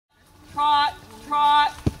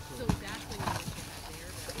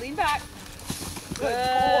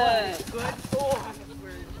Good. Good boy.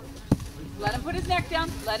 Let him put his neck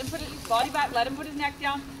down. Let him put his body back. Let him put his neck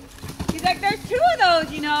down. He's like, there's two of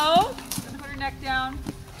those, you know. Let him put her neck down.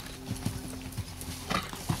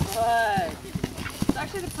 Good. It's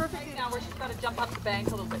actually the perfect thing now where she's got to jump up the bank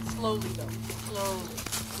a little bit. Slowly though.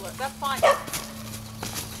 Slowly. That's fine.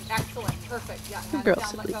 Excellent. Perfect. Yeah. Hands Girl,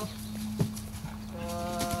 down. Let go.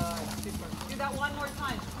 Good. Super. Do that one more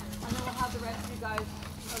time. And then we'll have the rest of you guys.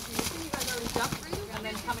 Okay, you guys already jumped for you? And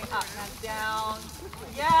then coming up. Hands down.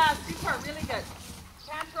 Yeah. Super. Really good.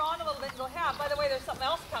 Canter on a little bit. Go ahead. By the way, there's something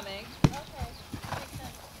else coming. Okay. Makes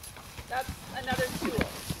sense. That's another tool.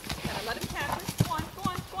 Can I let him canter? Go on, go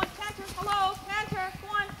on, go on, canter. Hello, canter. Go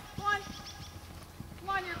on, go on. Come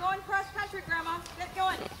on, you're going cross country, Grandma. Get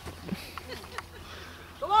going.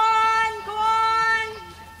 Go on, go on.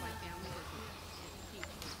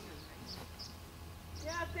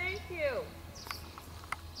 Yeah, thank you.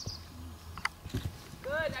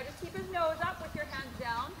 Good. Now just keep his nose up with your hands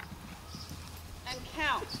down. And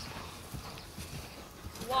count.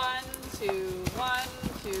 1, 2, 1,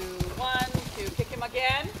 2, 1, 2. Kick him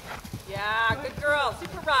again. Yeah, good girl.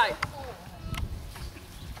 Super ride.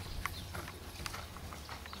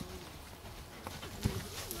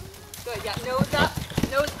 Good. Yeah, nose up.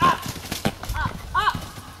 Nose up. Up. Up.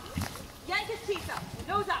 Yank his teeth up.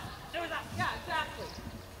 Nose up. Nose up. Yeah, exactly.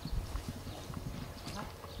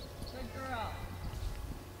 Good girl.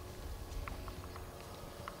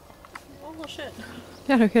 Oh shit.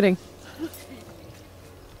 Yeah, no kidding.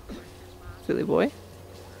 Silly boy.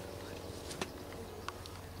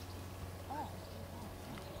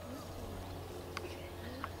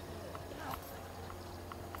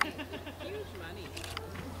 Huge money.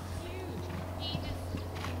 Huge.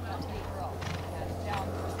 Okay, girl. Hands down.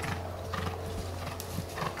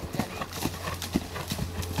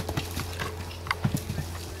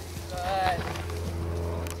 Good.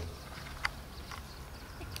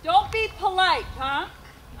 Don't be polite, huh?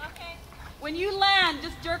 Okay. When you land,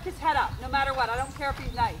 just jerk his head up, no matter what. I don't care if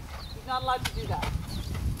he's nice. He's not allowed to do that.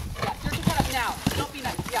 Yeah, jerk his head up now. Don't be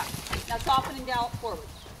nice. Yeah. Now softening down forward.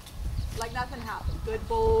 Like nothing happened. Good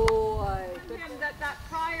boy. Good. That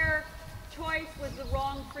prior choice was the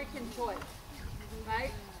wrong freaking choice.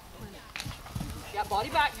 Right? Yeah, body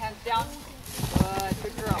back, hands down.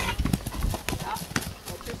 Good girl. Yeah.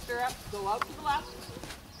 Put your stirrup. Go out to the left.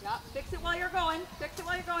 Yeah, fix it while you're going. Fix it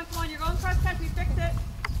while you're going. Come on, you're going cross country. Fix it.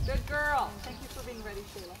 Good girl. Thank you for being ready,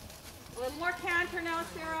 Shayla. A little more canter now,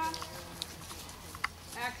 Sarah.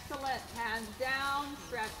 Excellent. Hands down.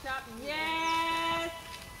 Stretch up. Yes.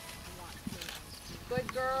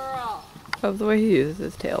 Good girl. Love the way he uses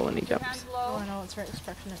his tail when he jumps. Hands Oh, low. I know, it's very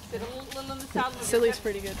expressionate. Sit a little in the saddle. Silly's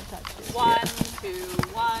pretty good to touch too. 1, 2,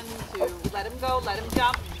 1, 2. Let him go. Let him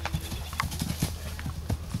jump.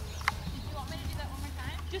 You want me to do that one more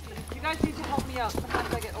time? Just, you guys need to help me out.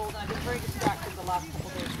 Sometimes I get old and I've been very distracted the last couple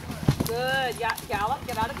days. Good. Yeah, gallop.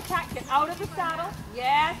 Get out of the pack. Get out of the saddle.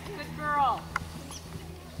 Yes. Good girl.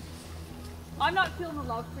 I'm not feeling the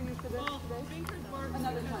love for you for this today.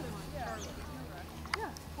 Another time. Yeah,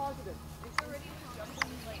 positive. It's already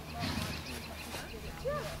jumping like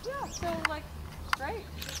yeah. So like, great.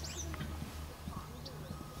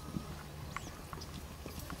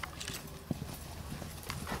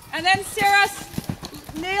 And then Sarah,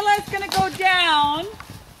 Nayla's gonna go down.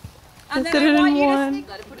 And then I want you to sneak.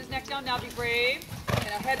 Let him put his neck down. Now be brave. And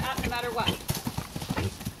now head up no matter what.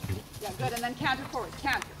 Yeah, good. And then canter forward.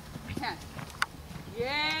 Canter. Canter.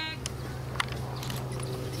 Yeah.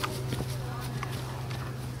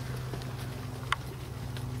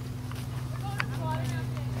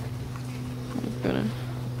 Gonna.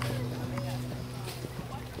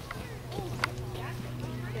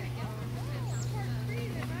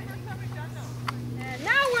 And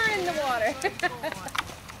now we're in the water.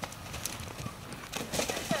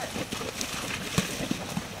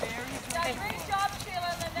 Great job, Sheila.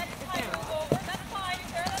 And the next time move over. That's fine,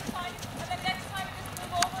 Sarah. That's fine. And the next time just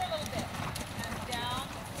move over a little bit. Hands down.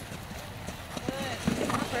 Good.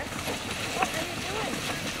 What are you doing?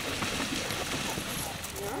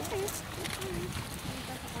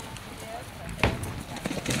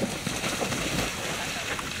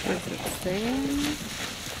 What's it saying?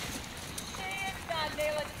 Stay in that,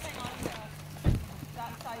 Nayla. Just hang on to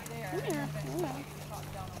that side there.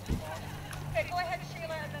 Okay, go ahead,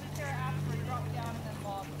 Sheila, and then Sarah after. Drop down and then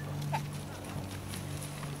lob.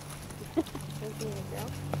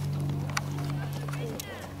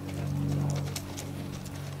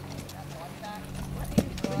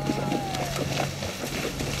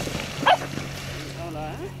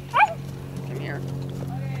 Come here.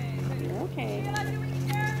 You're okay. Sheila, do we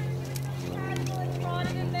care? Let's run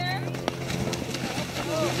it in there.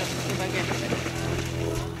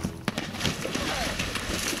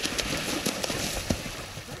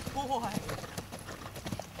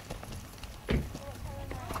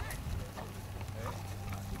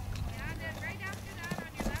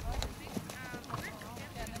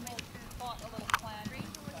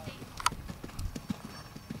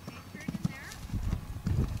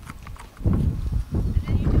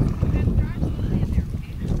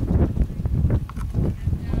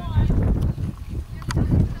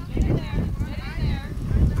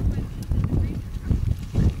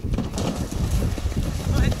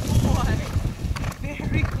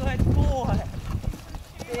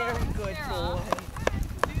 Sarah.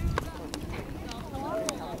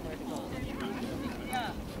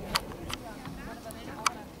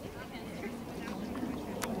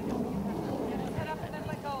 Head up and then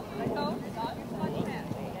let go. Let go. Not your sponge hand.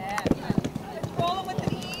 Yeah. Just roll it with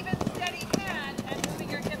an even, steady hand and moving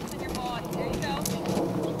your hips and your body. There you go.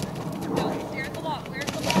 Now, here's the long. Where's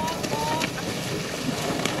the long?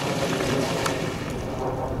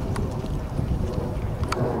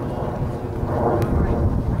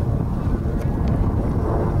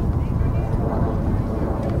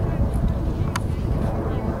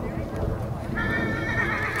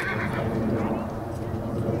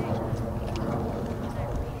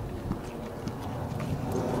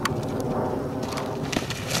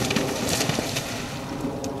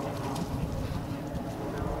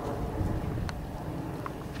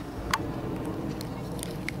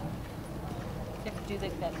 Do they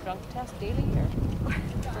that drunk test daily or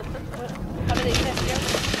how do they test you?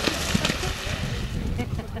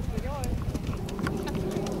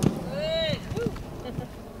 Good. Woo.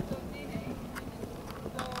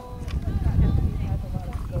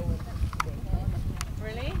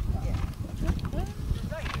 Really?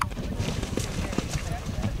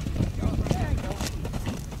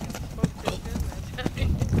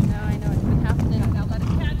 No, I know it's been happening. Now let it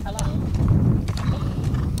catch. Hello.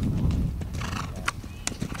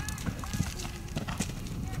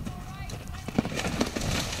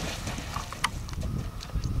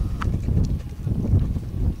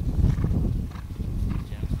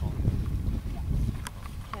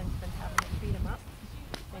 Ken's been having to feed him up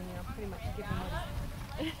and pretty much give him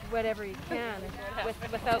whatever he can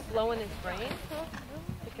without blowing his brain.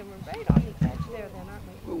 We're right on the edge there then, aren't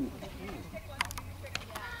we? Ooh.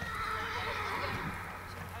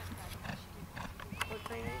 What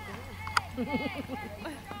brain are you doing?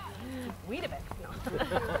 Weetabix, no.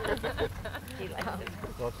 He likes it.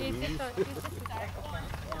 He's just a psychopath.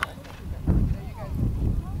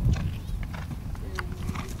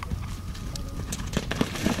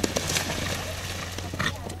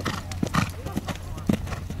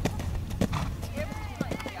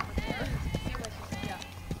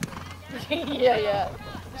 Yeah.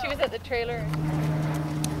 She was at the trailer.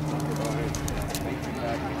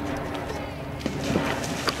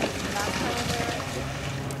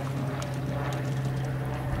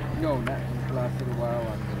 No, not in the last little while.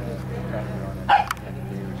 I'm gonna track her on a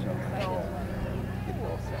day or so. Get it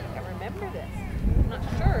all set I up. remember this. I'm not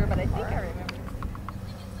sure, but I think I remember.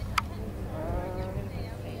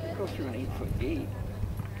 It goes through an 8-foot gate.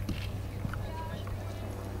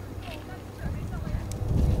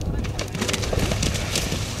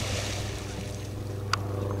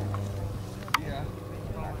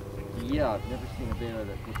 Yeah, I've never seen a bear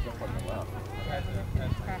that puts up on the left.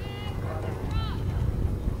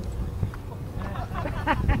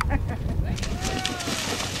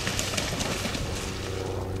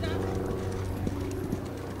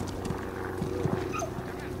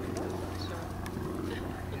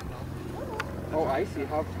 Oh, I see.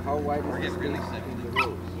 How wide is this space between the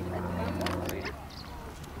rows?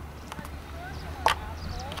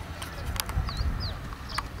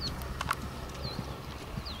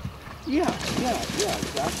 Yeah,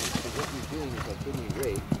 exactly. So what you're doing is like when you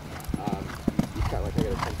rake, you've got like I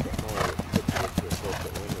got a 10-foot mower that flips it to a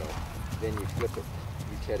 4-foot windrow. Then you flip it,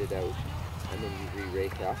 you cut it out, and then you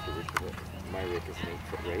re-rake afterwards. My rake is an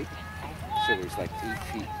 8-foot rake, so there's like 8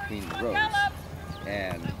 feet between the rows,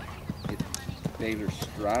 and it baler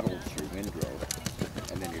straddles your windrow,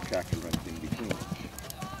 and then your tractor runs in between.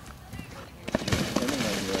 Depending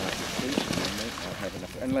on your application, you might not have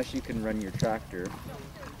enough, unless you can run your tractor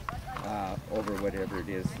over whatever it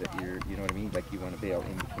is that you know what I mean? Like you want to bale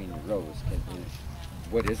in between your rows.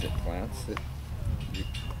 What is it, plants? That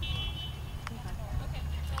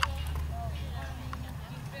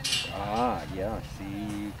yeah, see,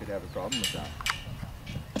 you could have a problem with that.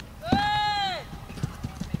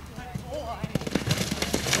 Good.